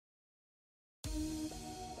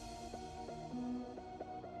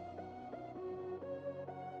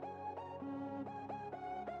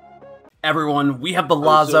Everyone, we have the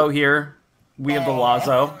Lazo here. We have the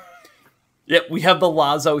Lazo. Yep, we have the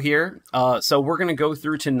Lazo here. So we're going to go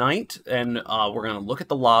through tonight, and we're going to look at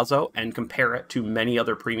the Lazo and compare it to many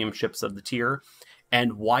other premium ships of the tier,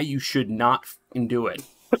 and why you should not do it.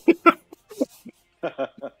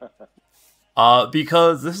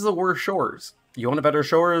 Because this is a worse Shores. You want a better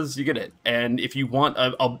Shores, you get it. And if you want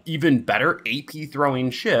a even better AP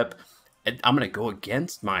throwing ship, I'm going to go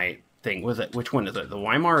against my thing. Which one is it? The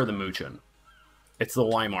Weimar or the Muchen? It's the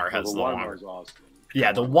Weimar. Has the Weimar's awesome.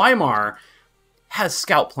 Yeah, the Weimar has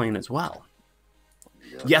scout plane as well.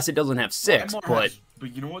 Yep. Yes, it doesn't have 6, but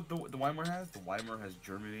you know what the Weimar has? The Weimar has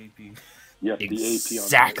German AP. Yeah,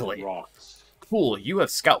 exactly. The AP on rocks. Cool, you have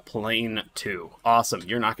scout plane too. Awesome.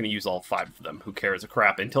 You're not going to use all 5 of them. Who cares a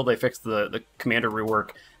crap until they fix the commander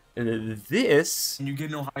rework. This and you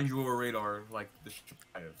get no hydro or radar like the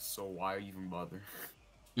Shapayev, so why even bother?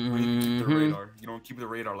 Mm-hmm. You keep the radar. You don't keep the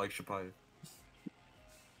radar like Shapayev.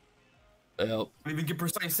 Yep. Don't even get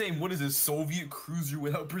precise aim. What is this, Soviet cruiser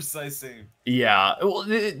without precise aim? Yeah. Well,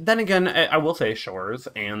 then again, I will say Shores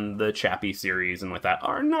and the Chappie series and like that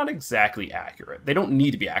are not exactly accurate. They don't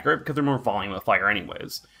need to be accurate because they're more volume of fire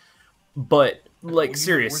anyways. But like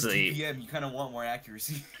seriously, DPM, you kind of want more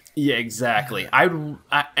accuracy. Yeah, exactly.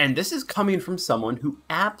 And this is coming from someone who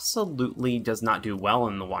absolutely does not do well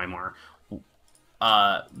in the Weimar.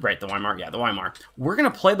 Right, the Weimar. Yeah, the Weimar. We're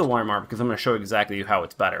going to play the Weimar because I'm going to show exactly how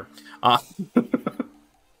it's better.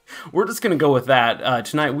 We're just going to go with that.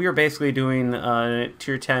 Tonight, we are basically doing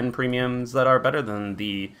Tier 10 premiums that are better than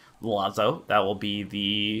the Lazo. That will be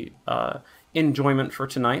the enjoyment for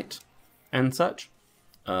tonight and such.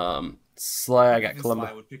 Slag at Columbus.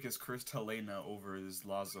 I would pick his Cursed Helena over his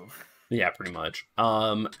Lazo. Yeah, pretty much.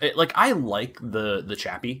 I like the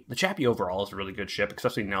Chappie. The Chappie overall is a really good ship,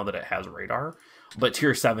 especially now that it has radar. But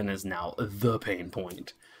Tier 7 is now the pain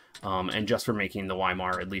point. And just for making the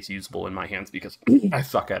Weimar at least usable in my hands because I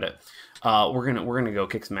suck at it. We're gonna go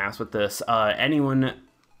kick some ass with this. Anyone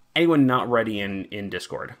not ready in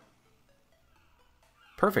Discord?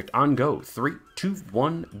 Perfect. On go. 3, 2,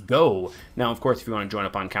 1, go. Now, of course, if you want to join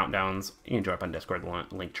up on countdowns, you can join up on Discord.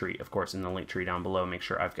 The link tree, of course, in the link tree down below. Make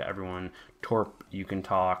sure I've got everyone. Torp, you can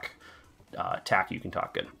talk. Tack, you can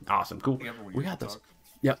talk. Good. Awesome. Cool. We got this.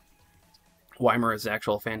 Yep. Weimar is an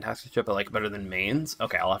actual fantastic ship. I like it better than Mainz.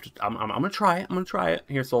 Okay, I'll have to. I'm gonna try it. I'm gonna try it.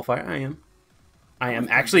 Here, Soulfire. I am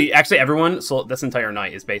actually everyone. So this entire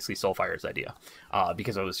night is basically Soulfire's idea,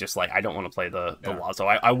 because I was just like, I don't want to play the Lazo.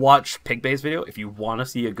 I watched Pigbay's video. If you want to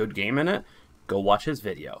see a good game in it, go watch his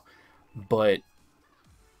video. But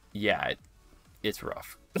yeah, it's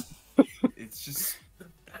rough. It's just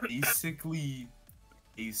basically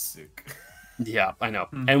basic. Yeah, I know.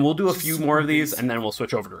 And we'll do a few more of these, and then we'll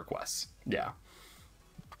switch over to requests. Yeah.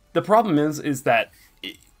 The problem is that,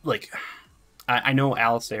 like, I know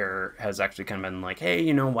Alistair has actually kind of been like, hey,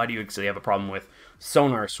 you know, why do you actually have a problem with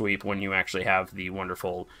sonar sweep when you actually have the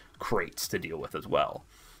wonderful crates to deal with as well?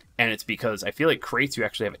 And it's because I feel like crates, you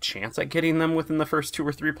actually have a chance at getting them within the first 2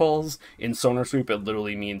 or 3 pulls. In sonar sweep, it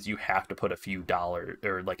literally means you have to put a few dollars,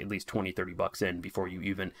 or like at least 20, 30 bucks in before you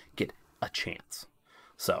even get a chance.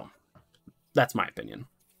 So that's my opinion.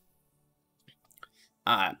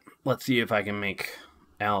 Let's see if I can make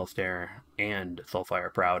Alistair and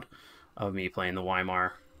Soulfire proud of me playing the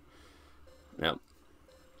Weimar. Yep.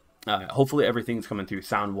 Hopefully everything's coming through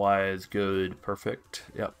sound-wise. Good. Perfect.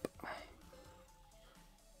 Yep.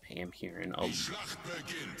 I am hearing a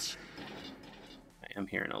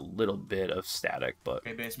little bit of static, but...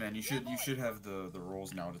 Hey, Baseman, you should have the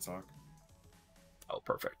rolls now to talk. Oh,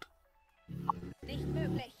 perfect.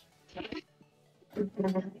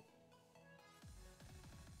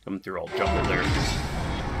 Coming through all jumbled there.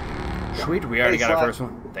 Sweet, we already got our first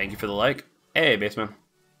one. Thank you for the like. Hey, Baseman.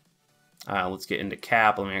 Let's get into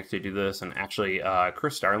cap. Let me actually do this. And actually,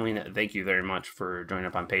 Chris Starling, thank you very much for joining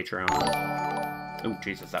up on Patreon. Oh,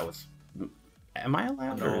 Jesus, that was... Am I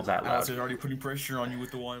allowed, or is that loud? Alistair's already putting pressure on you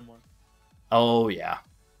with the Weimar. Oh, yeah.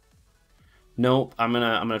 Nope, I'm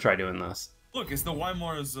gonna try doing this. Look, it's the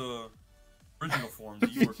Weimar's original form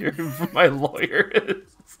that you work My lawyer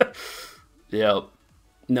is... Yep.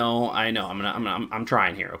 No, I know. I'm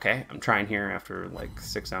trying here, okay? I'm trying here after like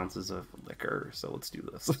 6 ounces of liquor, so let's do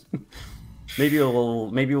this. maybe it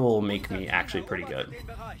will make me actually pretty good.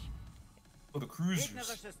 Oh, the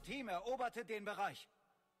cruisers.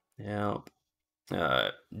 Yep.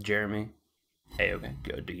 Jeremy. Hey, okay.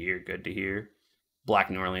 Good to hear, good to hear. Black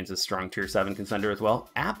New Orleans is strong tier 7 contender as well.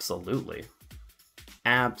 Absolutely.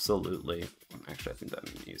 Absolutely. Actually, I think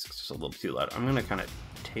that music's just a little too loud. I'm gonna kind of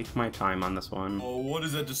take my time on this one. Oh, what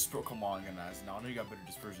is that? Come on, guys. Now I know you got better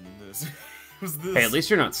dispersion than this. was this? Hey, at least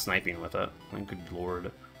you're not sniping with it. Like, good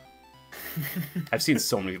lord. I've seen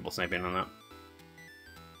so many people sniping on that.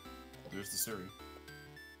 There's the Surrey.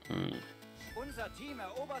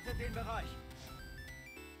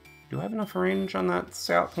 Do I have enough range on that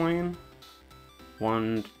scout plane?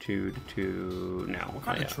 1, 2 to 2. No. What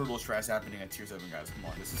kind of turtle strats happening at tier 7, guys? Come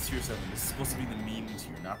on, this is tier 7. This is supposed to be the meme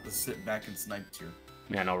tier, not the sit back and snipe tier.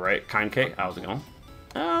 Yeah, no, right? Kind K, how's it going?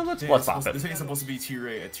 Let's pop it. This ain't supposed to be tier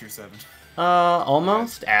 8 at tier 7.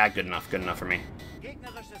 Almost? Ah, good enough for me.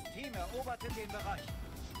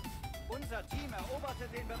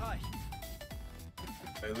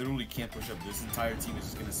 I literally can't push up. This entire team is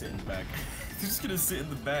just gonna sit in the back. They're just gonna sit in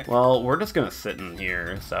the back. Well, we're just gonna sit in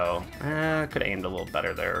here, so could have aimed a little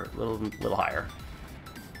better there, a little higher.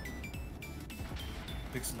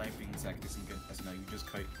 Big sniping, Zach doesn't get as now. You just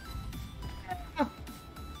kite.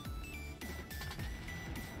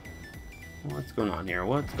 What's going on here?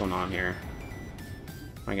 What's going on here?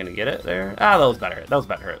 Am I gonna get it there? Ah, that was better. That was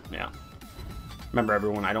better. Yeah. Remember,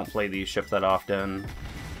 everyone, I don't play these ships that often.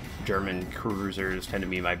 German cruisers tend to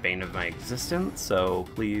be my bane of my existence, so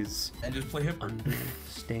please and just play Hipper.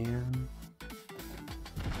 Understand.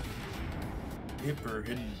 Hipper,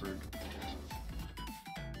 Hindenburg.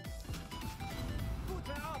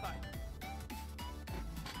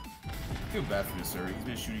 I feel bad for this, sir. He's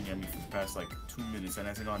been shooting at me for the past like 2 minutes and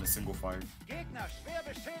hasn't gotten a single fire.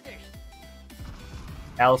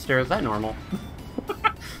 Alistair, is that normal?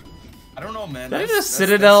 I don't know, man. Did I just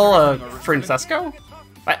Citadel Francesco?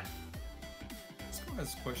 What? Francesco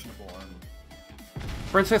has questionable armor.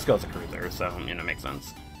 Francesco's a cruiser, so, you know, makes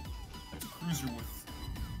sense. It's a cruiser with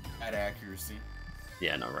bad accuracy.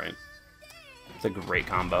 Yeah, no, right. It's a great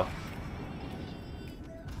combo.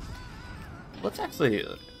 Let's actually...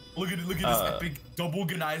 Look at this epic double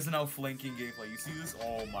Gneisenau flanking gameplay. You see this?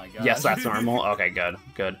 Oh my god. Yes, that's normal. Okay, good,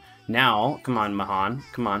 good. Now, come on, Mahan.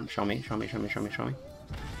 Come on, show me. These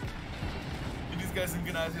guys in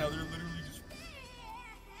Gneisenau, they're literally just...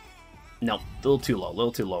 No, a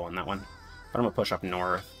little too low on that one. But I'm gonna push up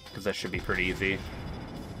north, because that should be pretty easy.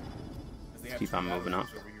 Let's keep on moving up.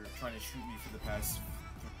 Over here trying to shoot me for the past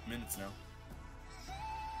minutes now.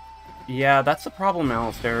 Yeah, that's the problem,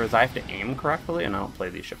 Alistair, is I have to aim correctly, and I don't play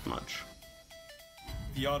these ships much.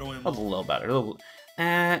 The auto aim. That was a little better.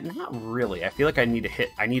 Not really. I feel like I need to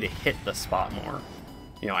hit the spot more.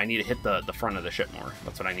 You know, I need to hit the front of the ship more.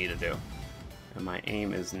 That's what I need to do. And my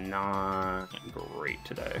aim is not great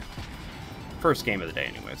today. First game of the day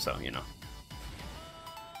anyway, so, you know.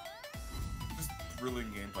 Just thrilling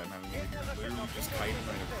gameplay, man. Literally just kiting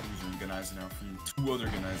like a cruiser in Gneisenau from 2 other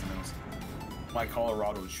Gneisenaus. My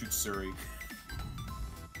Colorado shoots Surrey.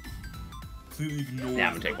 Completely ignores. Yeah,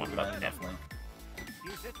 I'm gonna take one, but yeah.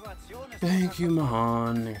 Thank you,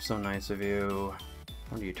 Mahan. You're so nice of you.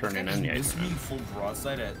 What are you turning in? Yeah, this mean full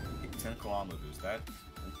broadside at 10 kilometers. That,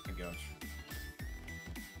 oh my gosh.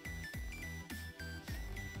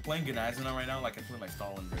 Playing Gneisenau right now, like I'm playing like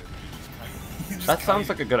Stalingrad. That sounds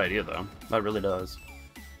like a good idea, though. That really does.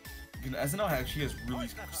 Gneisenau actually has really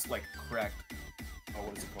like cracked. Oh,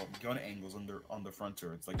 what is it called? Gun angles on the front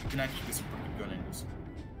turrets. Like you can actually get some pretty good gun angles.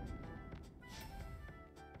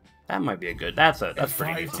 That might be a good. That's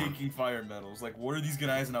pretty good. Taking fire medals. Like, what are these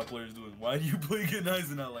Gneisenau players doing? Why do you play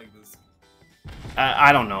Gneisenau like this?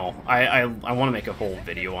 I don't know. I want to make a whole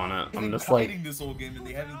video on it. I'm just like this whole game and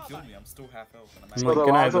they haven't killed me. I'm still half health. And So the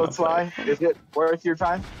Lazo fly, is it worth your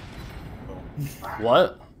time?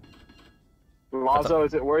 What? Lazo,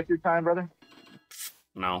 is it worth your time, brother?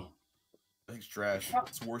 No. I think it's trash.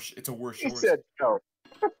 It's worse. It's a worse. He said no.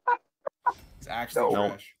 It's actually no.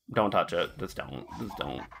 trash. Don't touch it. Just don't.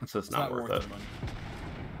 It's just not worth it.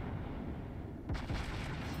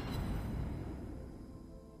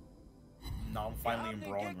 No, I'm finally in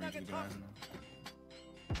brawling range with Gneisenau.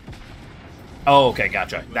 Oh, okay,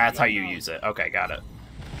 gotcha. That's how you use it. Okay, got it.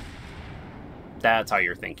 That's how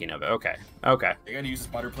you're thinking of it. Okay. Okay. You gotta use the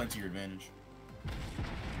spider plane to your advantage.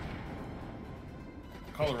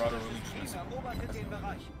 Colorado really just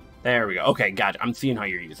there we go. Okay, gotcha. I'm seeing how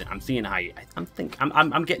you're using it. I'm seeing how you... I'm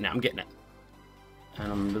getting it. I'm getting it.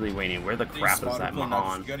 And I'm really waiting. Where the crap is that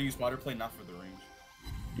Mahan? You gotta use spider plane, not for the range.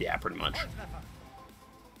 Yeah, pretty much.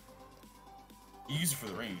 You use it for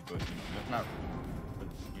the range, but you know, that's not,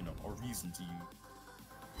 you know, a reason to use.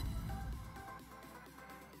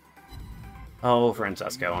 Oh,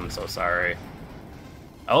 Francesco, I'm so sorry.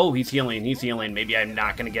 Oh, he's healing. He's healing. Maybe I'm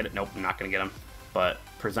not gonna get it. Nope, I'm not gonna get him. But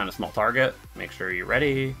present a small target. Make sure you're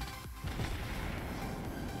ready.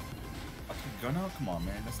 Gun out? Come on,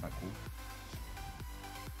 man. That's not cool.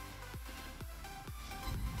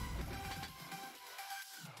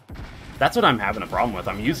 That's what I'm having a problem with.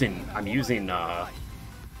 I'm using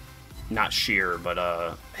not sheer, but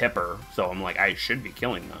hipper, so I'm like, I should be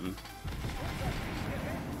killing them.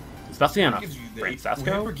 Especially on a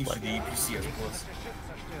Francesco. Hipper gives you the APC as plus.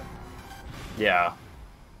 Yeah.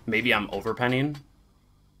 Maybe I'm overpenning.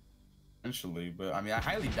 Potentially, but I mean, I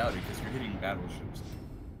highly doubt it because you're hitting battleships.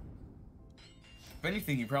 If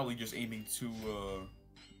anything, you're probably just aiming too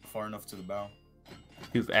far enough to the bow.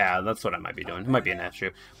 Yeah, that's what I might be doing. It might be an issue.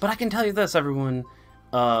 But I can tell you this, everyone.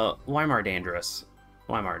 Weimar dangerous.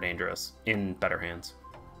 Weimar dangerous. In better hands.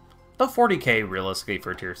 The 40k realistically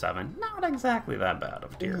for tier 7. Not exactly that bad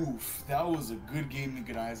of a tier. Oof, that was a good game in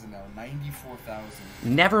Gneisenau. 94,000.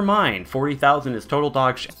 Never mind. 40,000 is total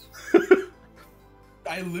dog shit.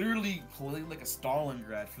 I literally played like a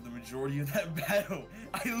Stalingrad for the majority of that battle.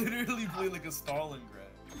 I literally played like a Stalingrad.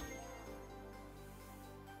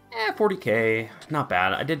 40k. Not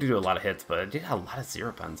bad. I did do a lot of hits, but I did have a lot of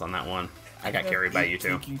 0 pens on that one. I got carried by you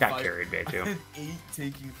two. Got carried by you two. I had 8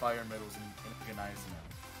 taking fire medals in Gneisenau.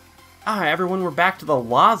 Alright, everyone, we're back to the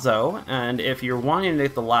Lazo, and if you're wanting to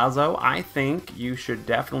get the Lazo, I think you should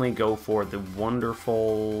definitely go for the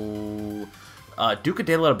wonderful Duca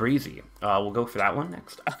de la Breezy. We'll go for that one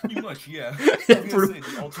next. Pretty much, yeah.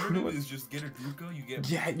 The alternative is just get a Duca, you get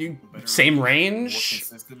same range.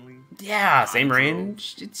 Yeah, same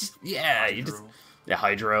range. It's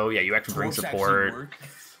Hydro. Yeah, you actually bring support.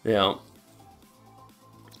 Yeah.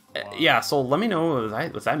 Yeah, so let me know,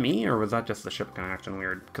 was that me, or was that just the ship kind of acting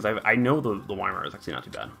weird? Because I know the Weimar is actually not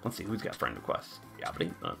too bad. Let's see, who's got friend requests? Yeah,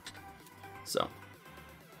 buddy. So,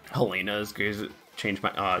 Helena is good. Change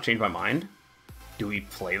my mind. Do we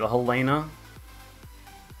play the Helena?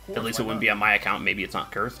 At least it wouldn't be on my account. Maybe it's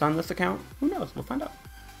not cursed on this account. Who knows? We'll find out.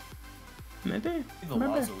 Maybe. The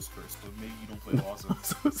Lazo is cursed, but maybe you don't play Lazo.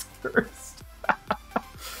 Lazo's cursed.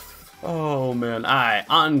 Oh, man. Alright,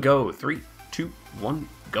 on go. 3, 2, 1,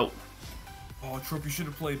 go. Oh, Trope, you should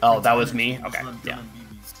have played. Oh, that was me? Okay, yeah.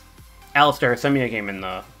 Alistair, send me a game in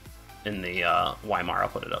the Weimar. I'll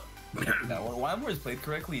put it up. Yeah, when Weimar is played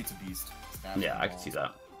correctly, it's a beast. Yeah, I can see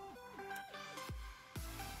that.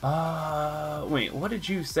 Wait, what did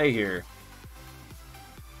you say here?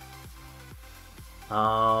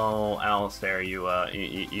 Oh, Alistair, you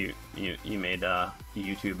made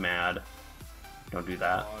YouTube mad. Don't do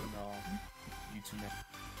that. Oh no, YouTube mad.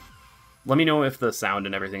 Let me know if the sound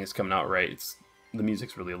and everything is coming out right. The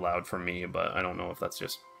music's really loud for me, but I don't know if that's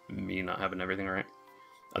just me not having everything right.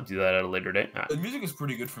 I'll do that at a later date. The music is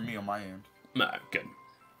pretty good for me on my end. Good.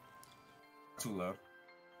 Too loud.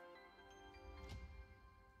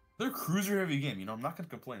 They're a cruiser heavy game, you know, I'm not gonna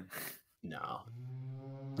complain. No.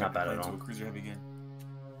 Not bad at all. A cruiser heavy game.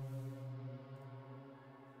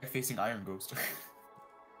 Facing Iron Ghost.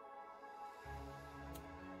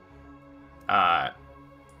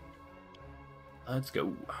 Let's go.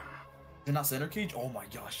 Is it not center cage? Oh my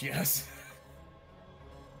gosh, yes.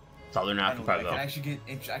 Southern Occupied, though. I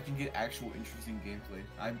can get actual interesting gameplay.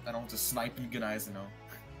 I don't have to snipe and Gneisenau.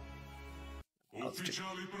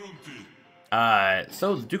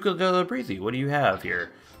 So the Duca de la Breezy, what do you have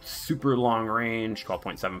here? Super long range,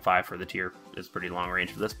 12.75 for the tier is pretty long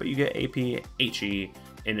range for this, but you get AP, HE,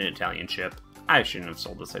 in an Italian ship. I shouldn't have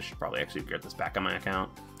sold this. I should probably actually get this back on my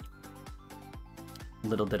account.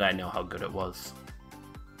 Little did I know how good it was.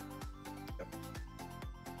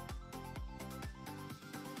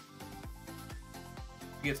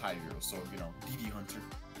 He gets high heroes, so you know, DD Hunter.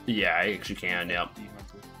 Yeah, I actually can. Yep.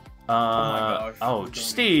 Oh my gosh.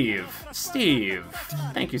 Steve,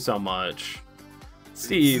 thank you so much.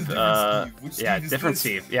 Steve, yeah, different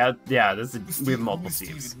Steve. Yeah, this is, we have multiple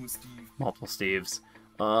Steves. Multiple Steves.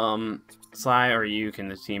 Sly or you, can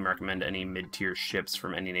the team recommend any mid-tier ships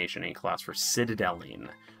from any nation, any class for Citadeline?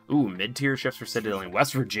 Ooh, mid-tier ships for Citadeline.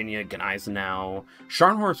 West Virginia, Gneisenau.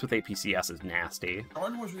 Scharnhorst with APCS is nasty.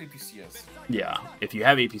 Scharnhorst with APCS? Yeah, if you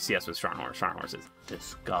have APCS with Scharnhorst is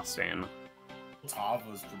disgusting. Tava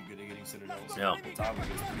is pretty good at getting Citadels. Yeah. Tava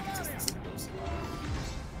gets pretty consistent Citadels.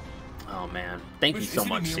 Oh man, thank you so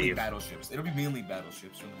much, Steve. It'll be mainly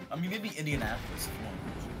battleships. I mean, maybe Indianapolis if you want.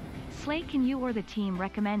 Slate, can you or the team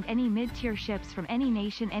recommend any mid-tier ships from any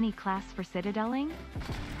nation, any class for Citadeling?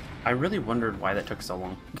 I really wondered why that took so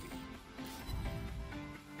long.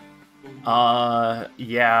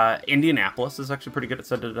 Yeah, Indianapolis is actually pretty good at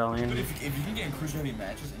Citadeling. But if you can get in cruiser heavy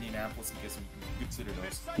matches, Indianapolis can get some good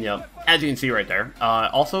Citadels. Yep, as you can see right there.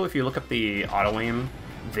 Also, if you look up the auto aim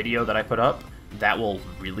video that I put up, that will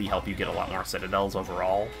really help you get a lot more Citadels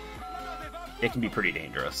overall. It can be pretty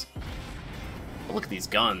dangerous. But look at these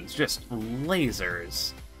guns, just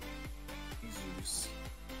lasers.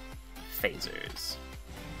 Phasers.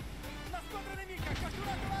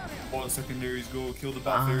 All the secondaries go. Kill the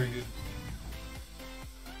bot farragut.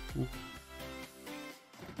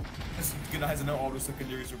 This guy has no auto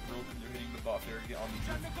secondaries are broken. They're hitting the bot farragut on the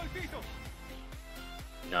jump.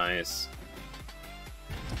 Nice.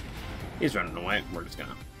 He's running away. We're just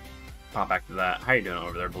gonna pop back to that. How you doing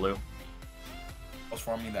over there, Blue? I was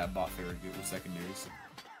farming that bot farragut with secondaries.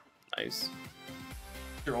 Nice.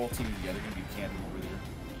 They're all teaming together. They're gonna be camping over there.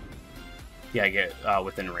 Yeah, I get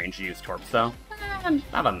within range to use torps though.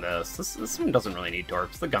 Not on this. This one doesn't really need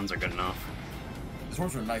torps. The guns are good enough. The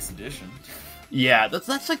torps are a nice addition. Yeah, that's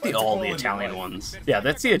like the But the Italian ones. Yeah,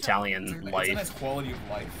 that's the Italian It's life. a nice quality of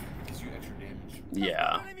life. It gives you extra damage.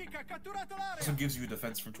 Yeah. Also gives you a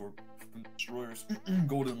defense from destroyers.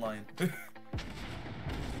 Golden Lion.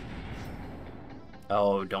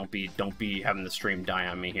 Oh, don't be having the stream die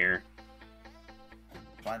on me here.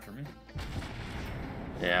 Fine for me.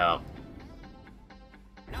 Yeah.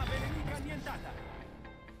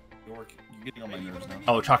 You're getting on my nerves now.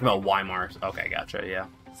 Oh, talking about Weimar. Okay, gotcha. Yeah,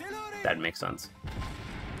 that makes sense.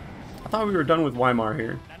 I thought we were done with Weimar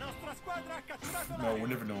here. No, we'll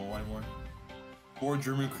never know why more. More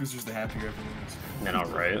German cruisers, the happier everyone is. I know,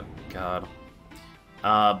 right?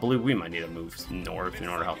 God. Blue, we might need to move north in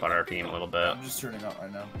order to help out our team a little bit. I'm just turning out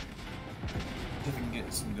right now. If I can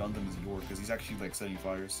get some Gundams York, because he's actually like setting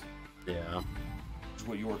fires. Yeah. Which is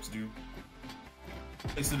what Yorks do.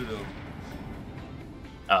 They Citadel.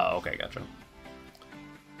 Oh, okay, gotcha.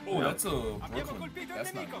 Oh, Yep. that's a Brooklyn.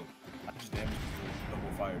 That's not good. I just damaged the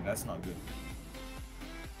double fire. That's not good.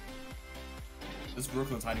 This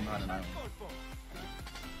Brooklyn's hiding behind an island.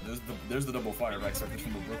 There's the double fire right starting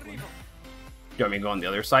from the Brooklyn. You want me to go on the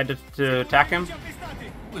other side to attack him? I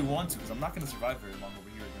really want to, because I'm not going to survive very long over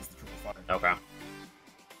here against the triple fire. Okay.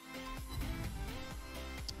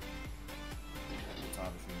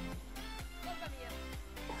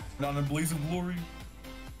 Not in a blaze of glory.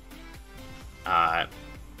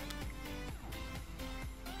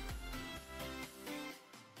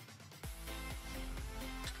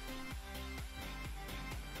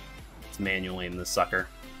 It's manually in this sucker.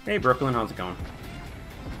 Hey, Brooklyn, how's it going?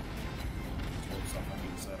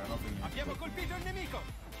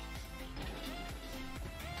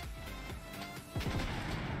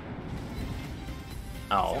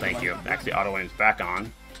 Oh, thank you. Actually, auto aim's back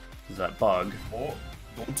on. Is that bug? Oh,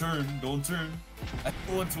 don't turn, don't turn. I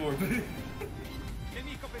pull a torp.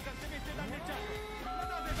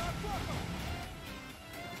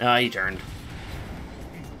 He turned.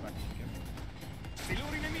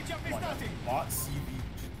 Bot CV.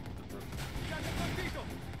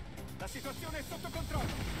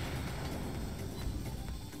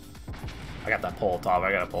 I got that pole top.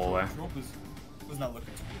 I gotta pull away. Trope was not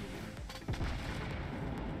looking too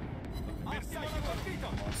good.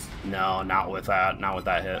 No, not with that. Not with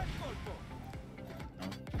that hit.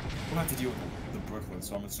 We'll have to deal with the Brooklyn,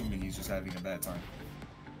 so I'm assuming he's just having a bad time.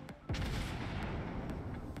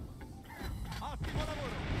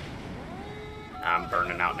 I'm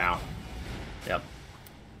burning out now. Yep.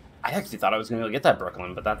 I actually thought I was gonna be able to get that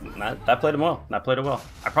Brooklyn, but that played him well. That played it well.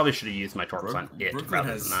 I probably should have used my torps on it Brooklyn rather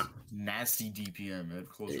has than that. nasty DPM at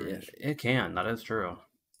close range. It can. That is true.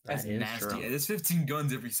 That's nasty. True. There's 15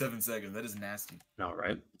 guns every 7 seconds. That is nasty. No,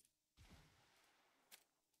 right?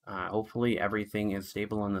 Hopefully everything is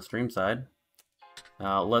stable on the stream side.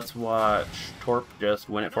 Let's watch Torp just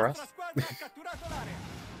win it for us.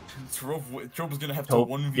 Trope is gonna have to Torp,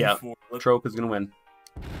 1v4. yeah. Trope is gonna win.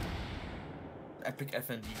 Epic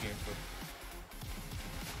FND game for.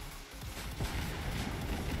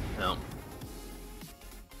 No.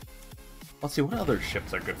 Let's see what other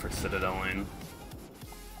ships are good for Citadel lane.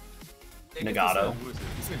 Nagato.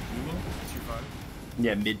 Is it Gulo? Tier 5?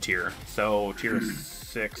 Yeah, mid tier. So tier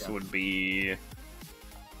 6 would be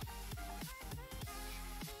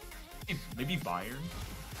maybe Bayern.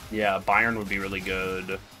 Yeah, Bayern would be really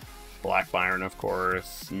good. Black Bayern, of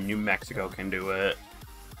course. New Mexico can do it.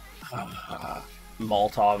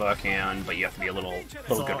 Maltava can, but you have to be a little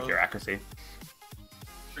good with your accuracy.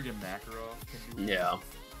 Friggin' Makarov can do it. Yeah.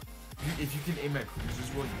 If you can aim at cruisers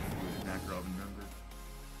well, you can do it with Makarov and Nuremberg.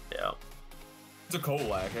 Yeah. It's a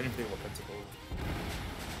Kolak. I didn't think about Pensacola.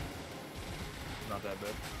 Not that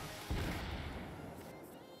bad.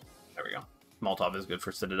 There we go. Maltava is good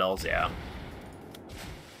for Citadels, yeah.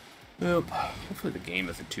 Oop. Hopefully the game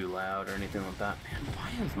isn't too loud or anything like that. Man,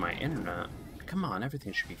 why is my internet? Come on,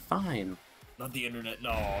 everything should be fine. Not the internet.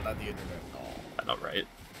 No, not the internet. No. I know, right?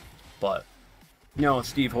 But, no,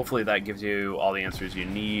 Steve, hopefully that gives you all the answers you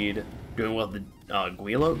need. Doing well with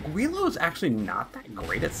Guilo. Guilo is actually not that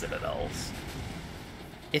great at Citadels.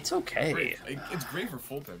 It's okay. It's great for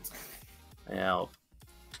full pins. Yeah.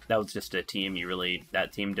 that was just a team you really,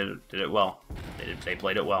 that team did it well. They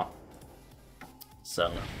played it well.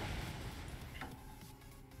 So,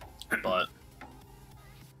 but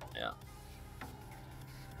yeah.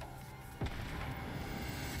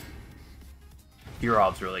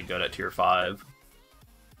 Kirov's really good at tier 5.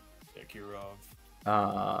 Yeah,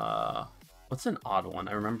 Kirov. What's an odd one?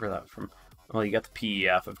 I remember that from. Well, you got the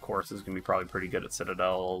PEF, of course, is gonna be probably pretty good at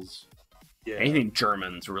Citadels. Yeah. Anything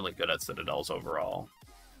German's really good at Citadels overall.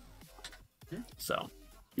 So,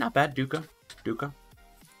 not bad. Duca, not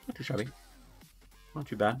too shabby, not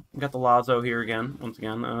too bad. We got the Lazo here again, once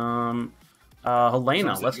again.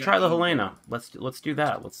 Helena. Let's try the Helena. Let's do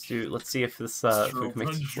that. Let's see if this if we can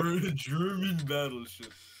make German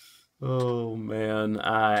battleship. Oh man,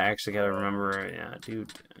 I actually gotta remember. Yeah,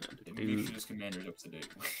 dude. This commander's up to date.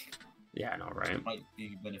 Yeah, I know, right? Might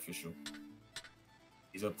be beneficial.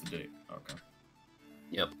 He's up to date. Okay.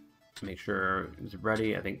 Yep. Make sure it's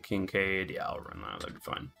ready. I think Kincaid. Yeah, I'll run that. That'd be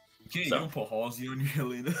fine. Okay, So- you don't put Halsey on your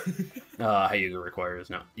Helena. Hyuga requires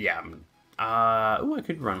no. Yeah. Oh, I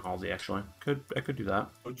could run Halsey actually. I could do that.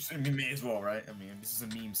 I mean, may as well, right? I mean, this is a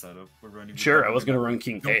meme setup. We're running. Sure, I was gonna run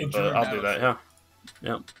Kincaid, Don't but put I'll do that. German Yeah.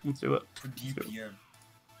 Yeah, let's do it. for DPM.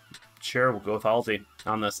 Sure, we'll go with Halsey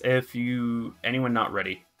on this. If anyone not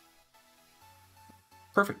ready.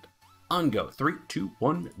 Perfect. On go. 3, 2,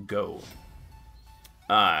 1, go.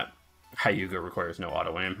 Hyuga requires no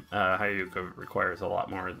auto aim. Hyuga requires a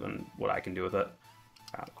lot more than what I can do with it.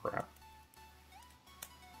 Oh crap.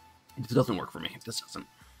 This doesn't work for me. This doesn't.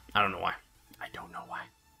 I don't know why. I don't know why.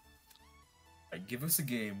 Like, give us a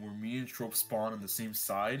game where me and Trope spawn on the same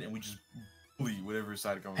side and we just bully whatever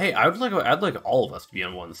side it comes. Hey, I'd like all of us to be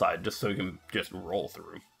on one side just so we can just roll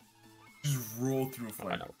through. Just roll through I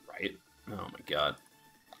flank. know, right? Oh my god.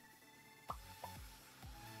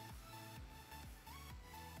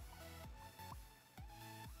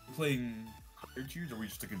 We're playing higher tiers, or are we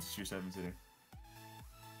just sticking to tier 7 today?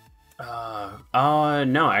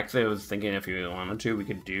 No, actually I was thinking if you wanted to, we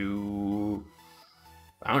could do,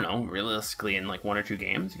 I don't know, realistically in like 1 or 2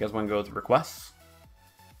 games. You guys want to go with requests?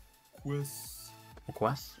 Requests.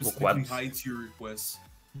 Requests? Just Requests? picking high tier requests.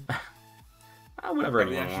 Whatever We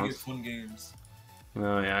anyone actually get wants. fun games.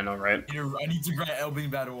 Oh yeah, I know, right? I need to grant Elbing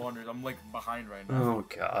Battle Honors. I'm like behind right now. Oh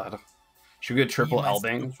god. Should we get triple He might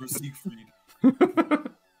Elbing? still for Siegfried.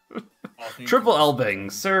 Oh, thank Triple you.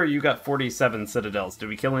 Elbing. Sir, you got 47 Citadels. Did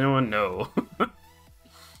we kill anyone? No.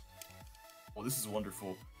 Oh, this is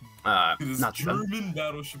wonderful. Not This too bad. German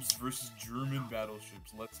battleships versus German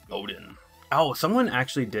battleships. Let's go. Odin. Oh, someone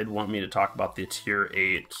actually did want me to talk about the tier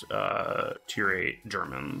 8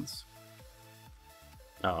 Germans.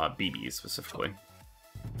 BBs specifically.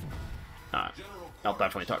 I'll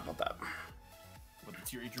definitely talk about that. With the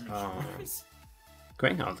tier 8 German Oh. ships.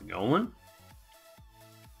 Okay, how's it going?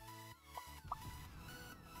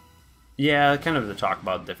 Yeah, kind of to talk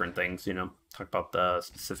about different things, you know. Talk about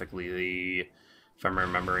specifically the, if I'm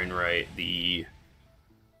remembering right, the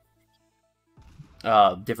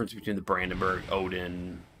difference between the Brandenburg,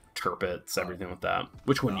 Odin, Tirpitz, everything with that.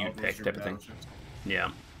 Which one you Those pick, German type of thing. battleships.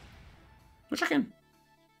 Yeah. Which I can.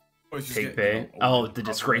 Oh, it's just Pig getting, Bay. you know, Oh, over- the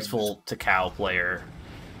disgraceful Takao player.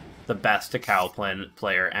 The best Takao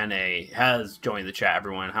player, NA, has joined the chat,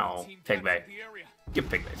 everyone. How? Pig Bay. Give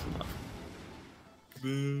Pig Bay some love.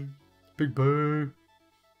 Big. Big Bay.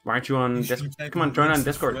 Why aren't you on These Discord? two Come on, join on tanks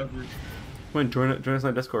Discord. forever. Come on, join us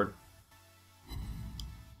on Discord.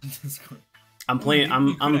 Discord. I'm playing.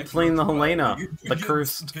 I'm playing the Helena, We the get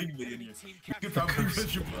cursed. Pig Bay in here. We could probably get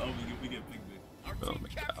triple Elbing if we get Pig Bay. Oh my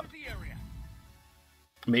god.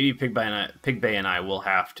 Maybe Pig Bay and I will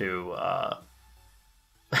have to.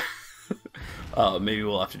 Maybe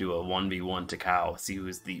we'll have to do a 1v1 Takao. See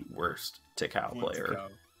who's the worst Takao One player. Takao.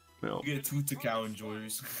 No, We get 2 Takao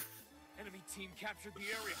enjoyers. Enemy team captured the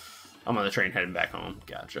area. I'm on the train heading back home.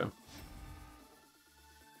 Gotcha.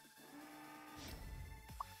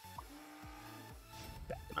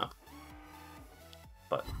 Backing up.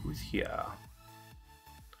 But who's here?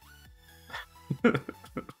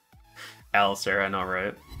 Alistair, I know,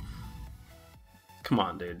 right? Come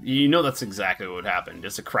on, dude. You know that's exactly what would happen.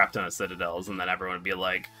 Just a crap ton of Citadels, and then everyone would be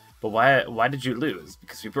like, but why did you lose?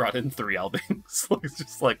 Because we brought in 3 Albings. Like, it's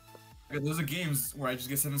just like, Those are games where I just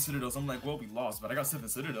get 7 Citadels. I'm like, well, we lost, but I got 7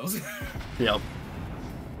 Citadels. yep.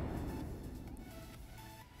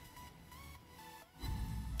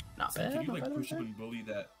 Not bad. Can you not like bad, push not up bad. and bully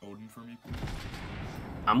that Odin for me, please?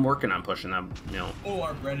 I'm working on pushing them, you know. Oh,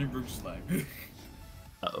 our Brandenburg just lagged.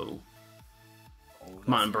 Uh-oh. Oh,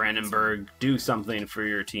 Come on, Brandenburg. Do something for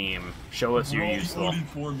your team. Show us you're Brawl useful. Odin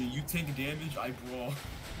for me. You take damage, I brawl.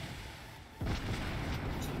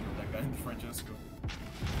 That and Francesco.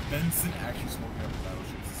 Benson actually smoking up the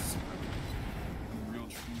battleships. This is incredible. A real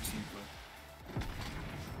true team play.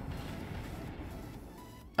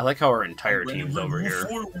 I like how our entire Brandon, team's over move here.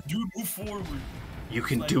 Forward, dude, move forward. You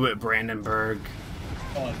can do it, Brandenburg.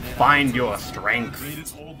 Oh, man, Find your strength.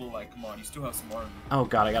 Greatest hold, but like, come on, you still have some armor. Oh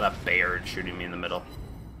god, I got a Bayard shooting me in the middle.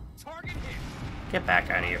 Target hit. Get back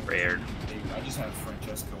out of here, Bayard. Hey, I just have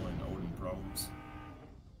Francesco and Odin problems.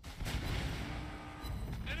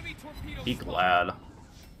 Enemy torpedo. Be spotted. glad.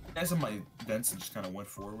 Guys on my Benson just kind of went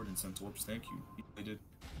forward and sent torps. Thank you. They did.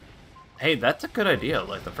 Hey, that's a good idea.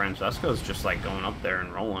 Like, the Francesco's just, like, going up there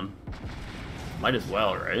and rolling. Might as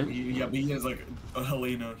well, right? Yeah, but he has like a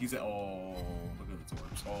Helena. He's at, oh, look at the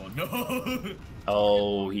torps. Oh no.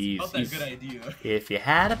 Oh, he's... Not that good idea. If you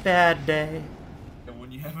had a bad day... And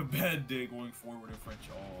when you have a bad day going forward in French,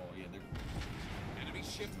 oh yeah, they're. Enemy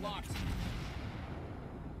ship locked.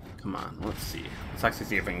 Come on, let's see. Let's actually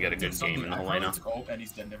see if we can get a good game in the Helena. Oh, and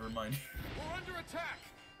he's dead. Never mind. We're under attack.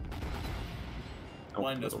 Oh,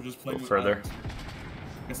 Blind us. We're just playing with further. islands here.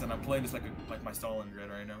 Like I said, I'm playing this like my Stalingrad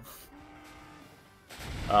right now.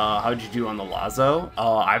 How'd you do on the Lazo?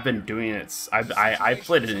 I've been doing it. I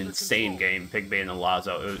played an insane game, Pig Bay and the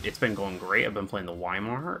Lazo. It's been going great. I've been playing the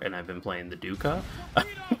Weimar, and I've been playing the Duca. Alright.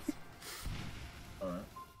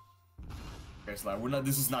 Okay, so like, we're not.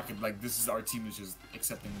 This is not like this is our team is just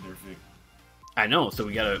accepting their fate. I know, so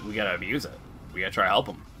we gotta abuse it. We gotta try to help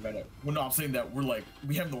them. Right. Well, no, I'm saying that we're like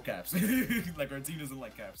we have no caps. Like our team doesn't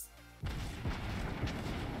like caps. I'm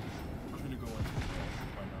gonna go in.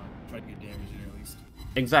 Why not? Try to get damage in at least.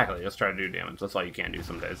 Exactly. Just try to do damage. That's all you can do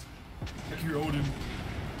some days. Check your Odin.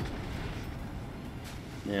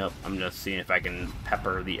 Yep. I'm just seeing if I can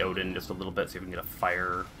pepper the Odin just a little bit, see if we can get a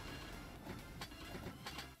fire.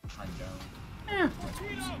 I'm down. Eh.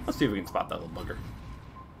 Let's see if we can spot that little bugger.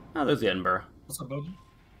 Oh, there's the Edinburgh. What's up, Belgium?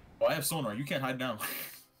 Oh, I have sonar. You can't hide now.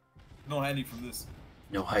 No hiding from this.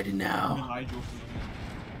 No hiding You can now. hide your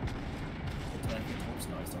I get torps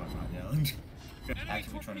now. I still have hide down.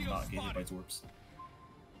 Actively trying to not get hit by torps.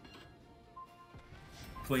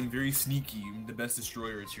 Playing very sneaky. The best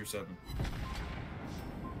destroyer is tier 7.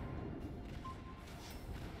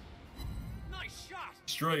 Nice shot.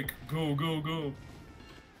 Strike. Go, go, go.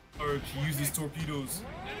 Arch, use these torpedoes.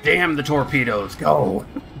 Damn the torpedoes. Go.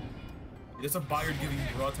 It's a Bayard giving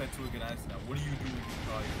broadside to a Ganassi now. What do you do with your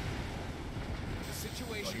Bayard? The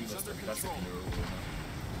situation is under That's control.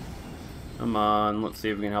 Come on. Let's see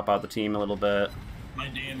if we can help out the team a little bit. My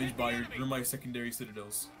damage Bayard. You're my secondary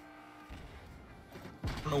citadels. I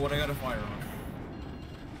don't know what I gotta fire on.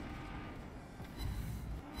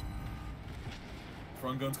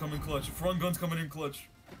 Front guns coming clutch. Front guns coming in clutch.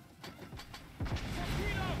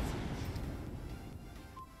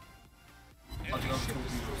 Dodging out the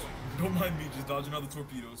torpedoes. Don't mind me, just dodging out the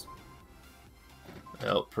torpedoes.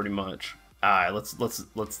 Well, pretty much. Alright, let's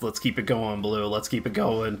keep it going, Blue. Let's keep it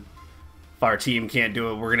going. If our team can't do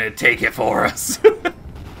it, we're gonna take it for us. I'm gonna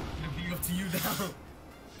be up to you now.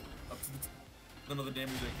 Up to none of the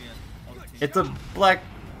damage I can. On the team. It's a black...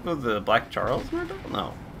 Was it a Black Charles murder?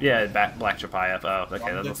 No. Yeah, Black Chapayev. Oh,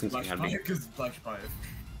 okay, that seems like kind of be... Because Black Chapayev.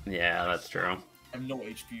 Yeah, that's true. I have no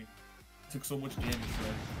HP. Took so much damage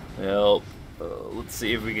from Well, let's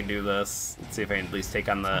see if we can do this. Let's see if I can at least take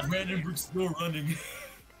on the... Brandenburg's still running.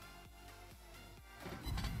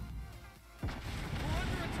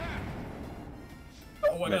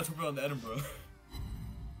 Oh, I got to put on the Edinburgh.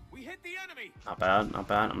 We hit the enemy. Not bad, not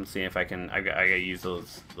bad. I'm seeing if I can... I gotta use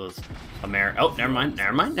those Ameri... Oh, never mind.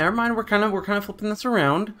 We're kind of flipping this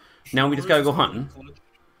around. Now we just gotta go hunting.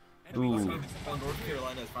 Ooh. North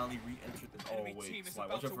Carolina has finally re-entered the... Oh, wait. Slide.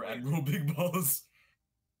 Watch out for Admiral Big Balls.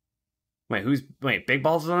 Wait, Big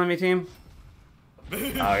Balls is on the enemy team? Oh,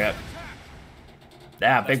 yeah.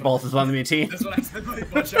 Yeah, Big Balls is on the enemy team. That's what I said. Like,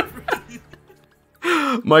 watch out for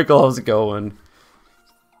Michael, how's it going?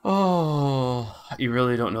 Oh, you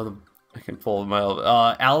really don't know the... I can pull my...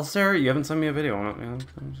 Alistair, you haven't sent me a video on it.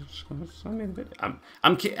 Just send me the video.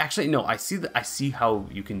 Actually, no, I see how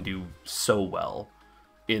you can do so well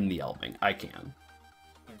in the Elving. I can.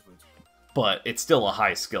 But it's still a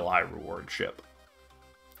high skill, high reward ship.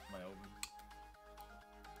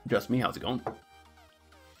 Just me, how's it going?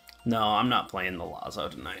 No, I'm not playing the Lazo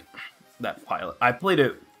tonight. That pilot. I played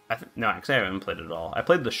it... No, actually, I haven't played it at all. I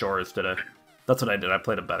played the Shores today. That's what I did. I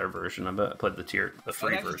played a better version of it. I played the free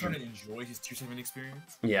version. trying to enjoy his tier 7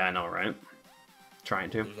 experience. Yeah, I know, right? Trying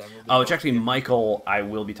to. Oh, it's actually Michael. I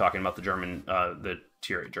will be talking about the German, the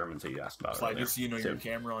tier 8 Germans that you asked about. So I just, you know, your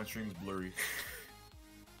camera on stream is blurry.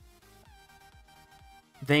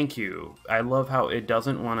 Thank you. I love how it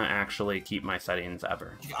doesn't want to actually keep my settings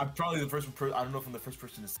ever. I'm probably the first person. I don't know if I'm the first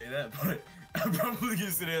person to say that, but I'm probably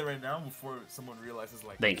gonna say that right now before someone realizes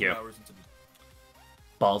like. Thank you. 2 hours into the...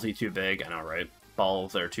 Ballsy too big. I know, right?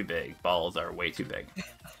 Balls are too big. Balls are way too big.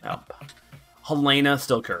 Yep. Helena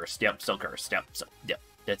still cursed. Yep, still cursed. Yep, yep.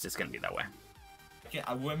 It's just gonna be that way.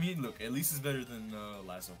 I mean, look. At least it's better than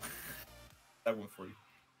Lazo. That one for you.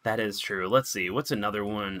 That is true. Let's see. What's another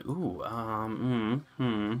one? Ooh,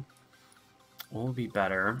 what would be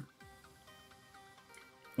better?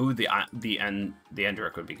 Ooh, the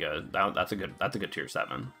Endrick would be good. That's a good tier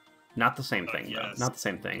 7. Not the same thing though. Not the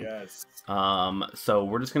same thing. Yes. So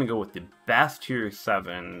we're just gonna go with the best tier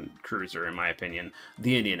 7 cruiser in my opinion,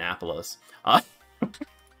 the Indianapolis.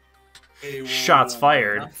 Hey, Shots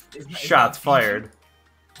fired. Shots fired.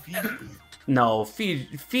 Fiji? No,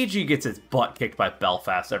 Fiji gets its butt kicked by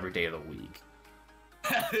Belfast every day of the week.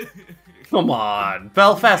 Come on,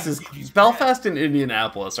 Belfast and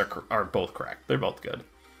Indianapolis are both correct. They're both good.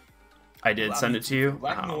 I did send it to you.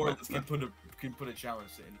 Black New Orleans can put a challenge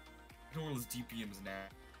in. New Orleans DPM is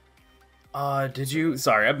now. Did you?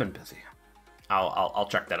 Sorry, I've been busy. I'll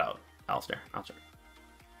check that out, Alistair. I'll check.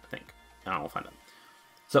 I think. I'll find out.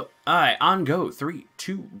 So, alright, on go. 3,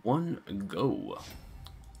 2, 1, go.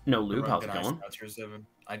 No lube, how's it going?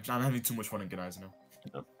 I'm having too much fun in Ghanai's now.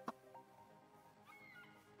 Yep.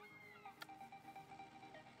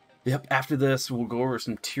 Yep, after this, we'll go over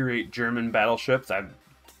some tier 8 German battleships. I'd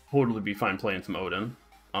totally be fine playing some Odin.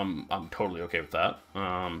 I'm totally okay with that.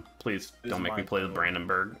 Please don't make me play the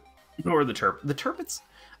Brandenburg. Or the Turp. The Turpets,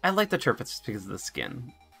 I like the Turpets because of the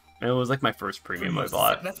skin. It was like my first premium I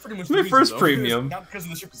bought. That's pretty much my first premium. Not because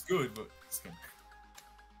the ship is good, but skin.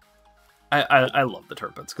 I love the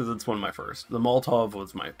Turpets because it's one of my first. The Molotov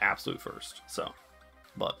was my absolute first. So,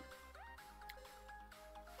 but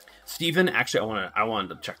Steven, actually, I wanted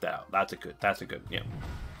to check that out. That's a good. Yeah.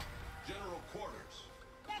 General quarters.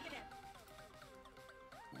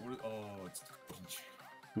 It's...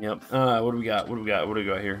 Yep. What do we got? What do we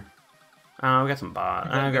got here? We got some bot.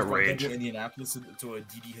 I got rage. Indianapolis to a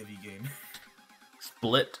DD heavy game.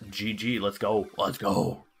 Split GG. Let's go. Let's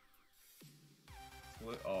go.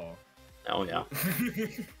 Split. Oh. Oh yeah.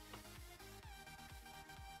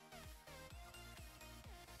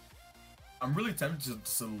 I'm really tempted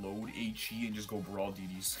to load HE and just go brawl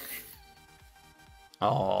DDs.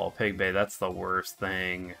 Oh, Pig Bay, that's the worst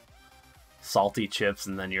thing. Salty chips,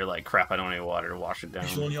 and then you're like, crap, I don't have any water to wash it down.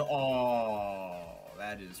 Oh,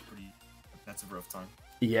 that is pretty... That's a rough time.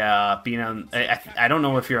 Yeah, being on... I don't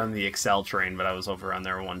know if you're on the Excel train, but I was over on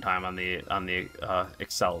there one time on the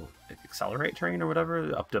Accelerate train or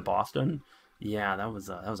whatever, up to Boston. Yeah, that was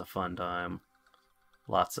a fun time.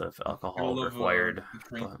 Lots of alcohol required.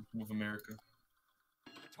 With America.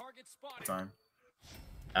 Target spotted. Time.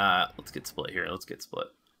 Let's get split here. Let's get split.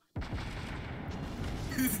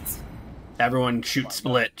 Everyone shoot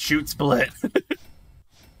split. Shoot split.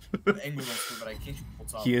 Angle split, but I can't shoot full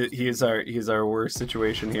top. He is our worst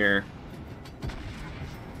situation here.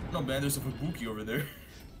 No man, there's a Fubuki over there.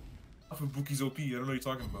 Fubuki's OP. I don't know what you're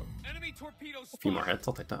talking about. Enemy torpedoes. A few more hits.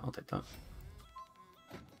 I'll take that. I'll take that.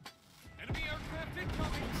 Enemy aircraft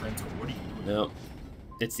incoming. Trento, what are you doing? Yep.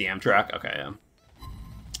 It's the Amtrak. Okay, yeah.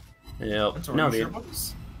 Yep. Trento, No, are you sure about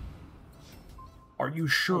this? Are you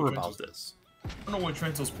sure Oh, about Trento's- this? I don't know what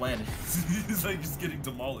Trento's plan is. He's like just getting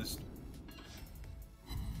demolished.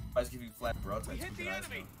 I was giving flat broadsides. Hit the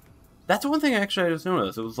enemy. That's one thing actually I just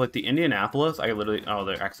noticed. It was like the Indianapolis. I literally... Oh,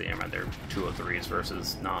 they're actually... They're 203s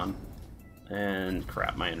versus non. And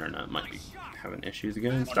crap, my internet might be having issues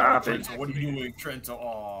again. Stop it. Trento, what are you doing, Trento?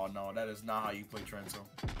 Oh no, that is not how you play Trento.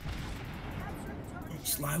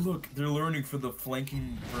 Sly, look, they're learning for the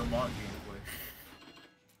flanking Vermont gameplay.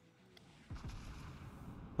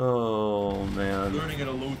 Oh man. Learning at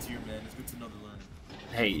a low tier, man. It's good to know they're learning.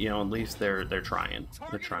 Hey, you know, at least they're trying.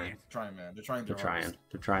 They're trying. Trying, man. They're trying. They're trying.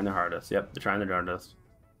 They're trying their hardest. Yep, they're trying their hardest.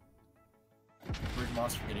 Bridge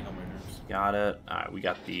monster getting on my nerves. Got it. Alright, we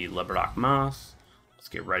got the Leberdoc Moss. Let's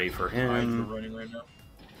get ready for Alright, him. we're running right now.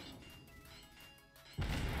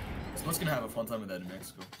 Someone's gonna have a fun time with that in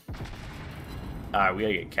Mexico. Alright, we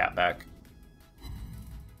gotta get Cat back.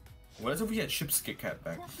 What if we had ships get cat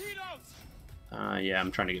back? Torpedoes. Yeah,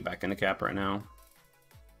 I'm trying to get back into Cap right now.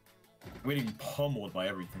 We're getting pummeled by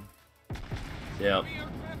everything. Yep. Enemy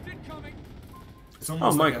aircraft incoming. It's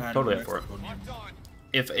almost Mike, like I had totally in up for it. Mexico. Locked on.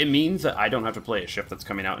 If it means that I don't have to play a ship that's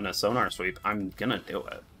coming out in a sonar sweep, I'm gonna do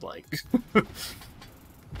it. Like... Enemy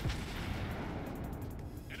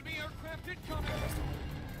aircraft incoming.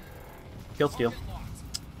 Kill steal. Target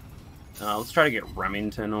locked. Let's try to get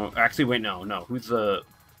Remington. Actually, wait, no. Who's the...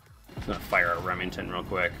 I'm gonna fire a Remington real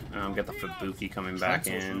quick. Get the Fubuki coming back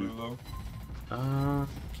in.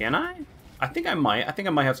 Can I? I think I might. I think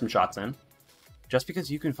I might have some shots in. Just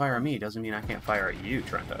because you can fire at me doesn't mean I can't fire at you,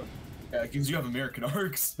 Trento. Yeah, because you have American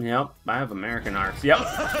arcs. Yep, I have American arcs. Yep.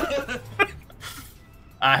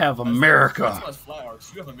 I have America. That's not flat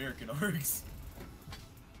arcs. You have American arcs.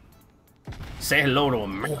 Say hello to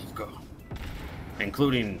America.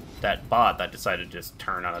 Including that bot that decided to just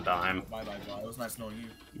turn on a dime. Bye, bot. It was nice knowing you.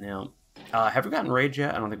 Yeah. Have we gotten rage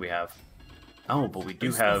yet? I don't think we have. Oh, but we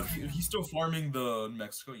do have... He's still farming the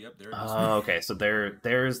Mexico. Yep, there it is. Oh, okay, so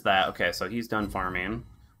there's that. Okay, so he's done farming.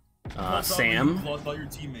 Sam. About your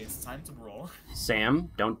teammates. Time to brawl.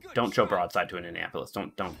 Sam, don't show broadside to an Indianapolis.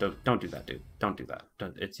 Don't do that, dude. Don't do that.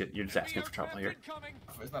 You're just asking for trouble here.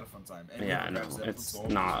 It's not a fun time. Yeah, no, it's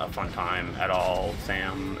not a fun time at all,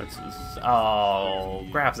 Sam. Oh,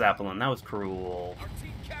 Graf Zeppelin, that was cruel.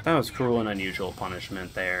 That was cruel and unusual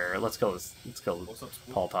punishment there. Let's kill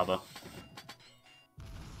Paul Tava.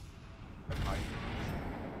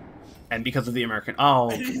 And because of the American... Oh.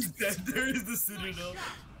 He's dead. There is the Citadel.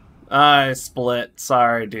 I split.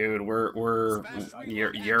 Sorry, dude. You're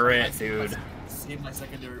it, dude. Save my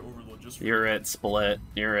secondary overload just for You're it, split.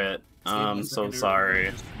 You're it. I'm so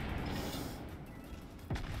sorry.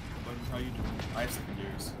 How you doing? I have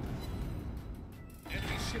secondaries. Enemy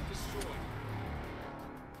ship destroyed.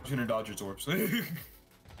 I'm gonna dodge your torps. Enemy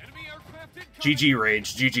aircraft incoming. GG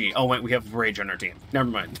Rage. GG. Oh, wait, we have Rage on our team. Never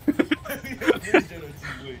mind. Wait,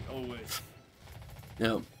 oh wait.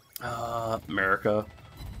 Yep. America.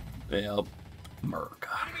 Yep. America.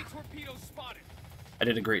 Enemy torpedoes spotted. I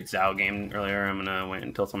did a great Zao game earlier. I'm gonna wait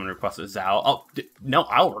until someone requested Zao. Oh, no,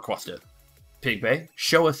 I'll request it. Pigbay,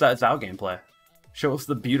 show us that Zao gameplay. Show us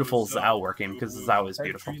the beautiful Zao working, because Zao is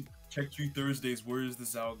beautiful. Check 3 Thursdays. Where is the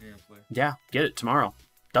Zao gameplay? Yeah, get it tomorrow.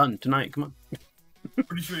 Done tonight. Come on.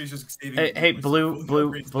 Pretty sure he's just saving. Hey,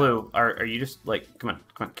 blue. Are you just like? Come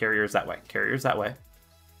on. Carriers that way. Carriers that way.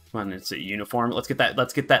 Come on, it's a uniform. Let's get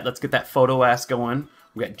that photo ass going.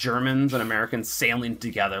 We got Germans and Americans sailing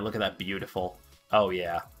together. Look at that beautiful. Oh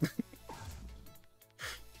yeah.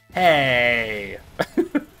 Hey.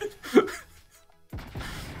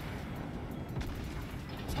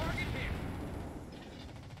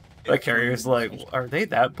 The carrier's like, are they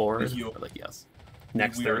that bored? We're like, yes.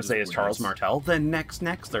 Next Thursday is Charles Martel. Then next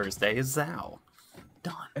Thursday is Zao.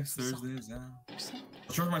 Done. Next Thursday is Zao.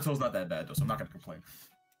 Charles Martel's not that bad though, so I'm not gonna complain.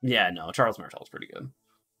 Yeah, no, Charles Martel's pretty good.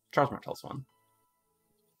 Charles Martel's fun.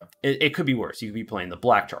 It could be worse. You could be playing the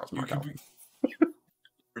Black Charles Martel.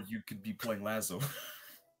 Or you could be playing Lazo.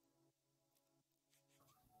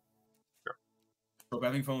 Sure.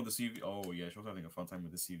 Having fun with the CV. Oh yeah, she's having a fun time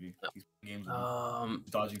with the CV. He's playing games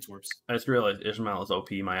dodging torps. I just realized Ishmael is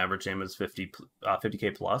OP. My average aim is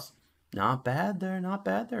 50k plus. Not bad there. Not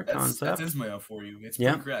bad there. Concept. That's Ismail for you. It's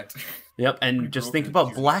pretty cracked. Yep, and just think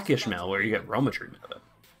about Black Ishmael, where you get Roma treatment of it.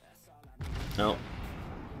 No.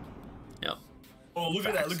 Yep. Oh, look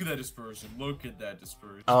at that. Look at that dispersion. Look at that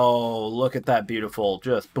dispersion. Oh, look at that beautiful.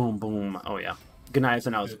 Just boom, boom. Oh, yeah.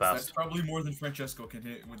 Gneisenau is best. That's probably more than Francesco can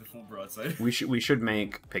hit with the full broadside. We should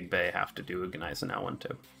make Pigbay have to do a Gneisenau one,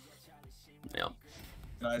 too. Yep.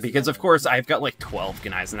 Because, of course, I've got like 12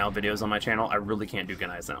 Gneisenau videos on my channel. I really can't do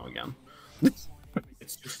Gneisenau again.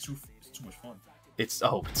 It's just too much fun. It's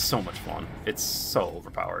so much fun. It's so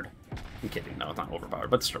overpowered. I'm kidding. No, it's not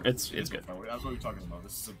overpowered, but it's good. That's what we're talking about.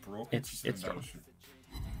 This is a broken. It's strong.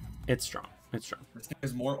 It's strong. It's strong. This thing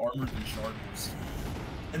is more armored than Sharders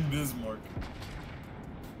and Bismarck.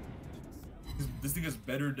 This thing has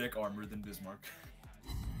better deck armor than Bismarck.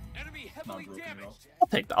 Enemy heavily damaged.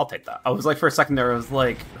 I'll take that. I was like, for a second there, I was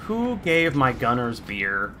like, who gave my gunners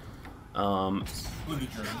beer?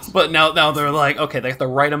 But now they're like, okay, they have the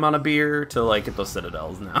right amount of beer to like get those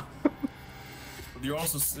citadels now. You're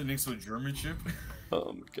also sitting next to a German ship.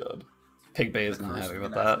 Oh my god. Pigbay is not happy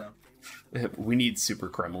about that. We need Super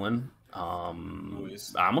Kremlin. I'm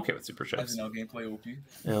okay with super ships. Gameplay OP.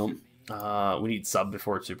 We need sub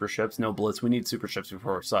before super ships. No Blitz, we need super ships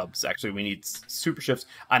before subs. Actually, we need super ships,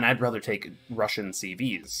 and I'd rather take Russian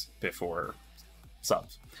CVs before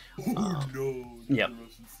subs. No. Yep.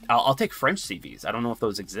 I'll take French CVs. I don't know if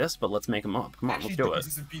those exist, but let's make them up. Come on, actually,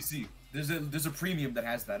 let's do it. PC. There's a premium that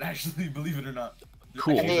has that, actually, believe it or not.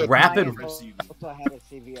 Cool. Rapid. Also had a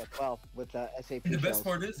CV as well with the SAP. And the best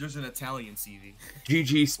part is there's an Italian CV.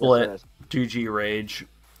 GG split. GG rage.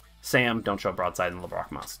 Sam, don't show broadside in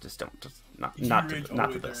LeBrock Moss. Just don't. Not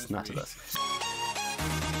to this.